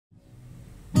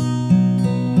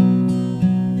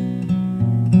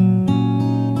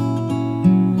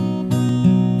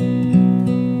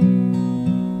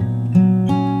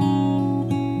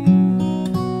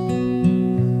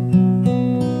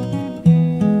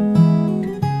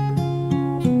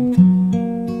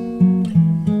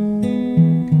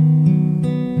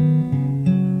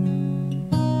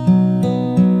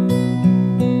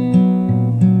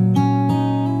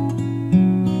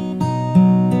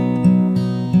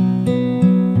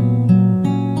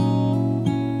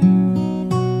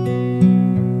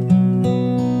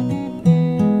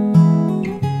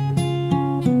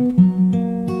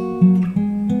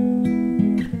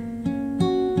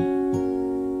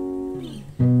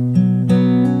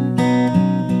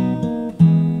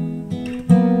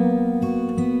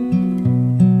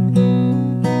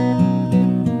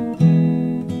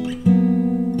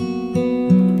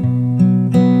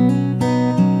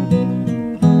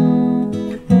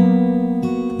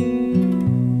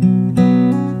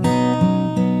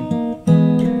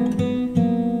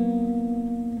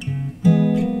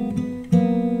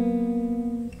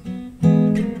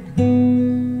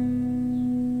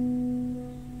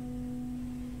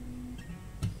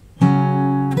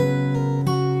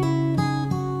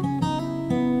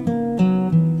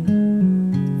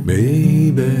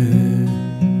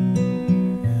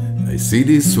See,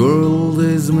 this world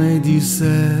has made you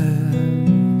sad.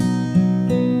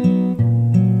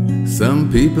 Some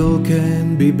people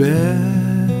can be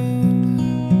bad.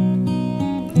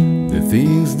 The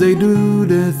things they do,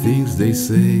 the things they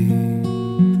say.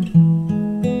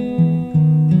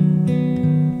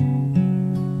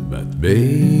 But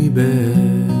baby,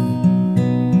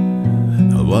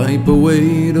 I'll wipe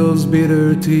away those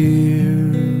bitter tears.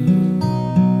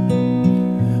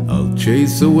 I'll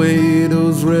chase away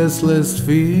those restless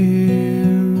fears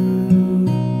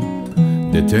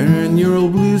that turn your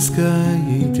old blue sky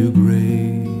into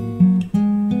gray.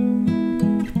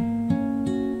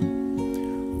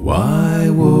 Why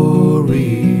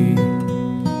worry?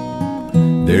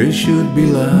 There should be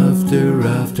laughter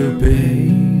after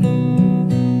pain.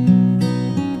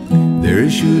 There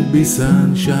should be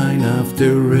sunshine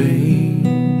after rain.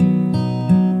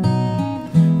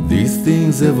 These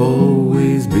things have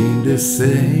always been the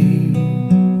same.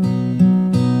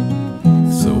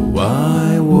 So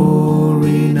why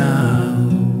worry now?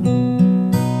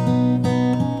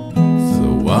 So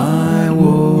why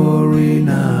worry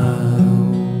now?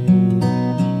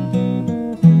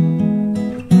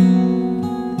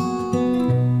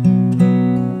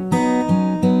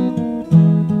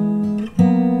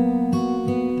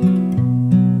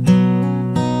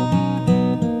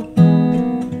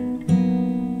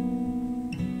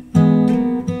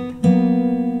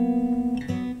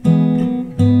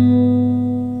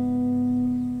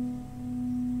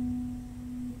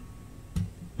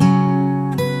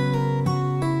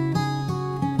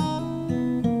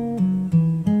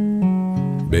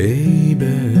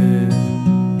 Baby,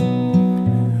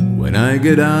 when I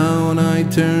get down, I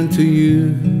turn to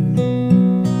you,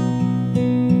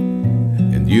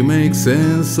 and you make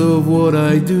sense of what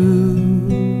I do.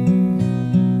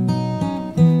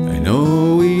 I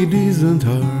know it isn't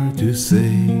hard to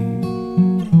say,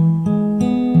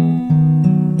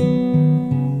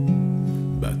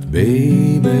 but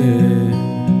baby,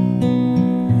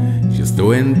 just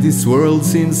when this world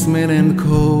seems mad and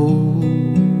cold,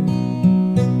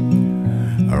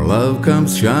 our love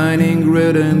comes shining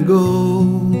red and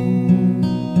gold,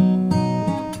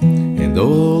 and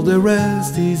all the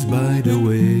rest is by the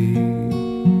way.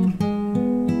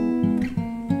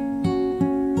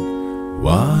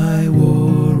 Why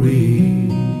worry?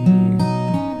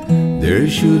 There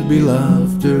should be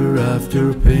laughter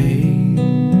after pain.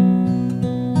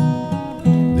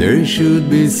 There should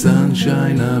be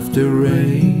sunshine after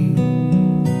rain.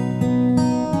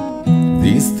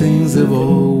 These things have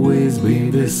always been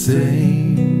the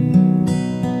same.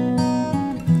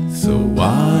 So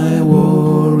why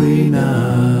worry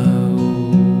now?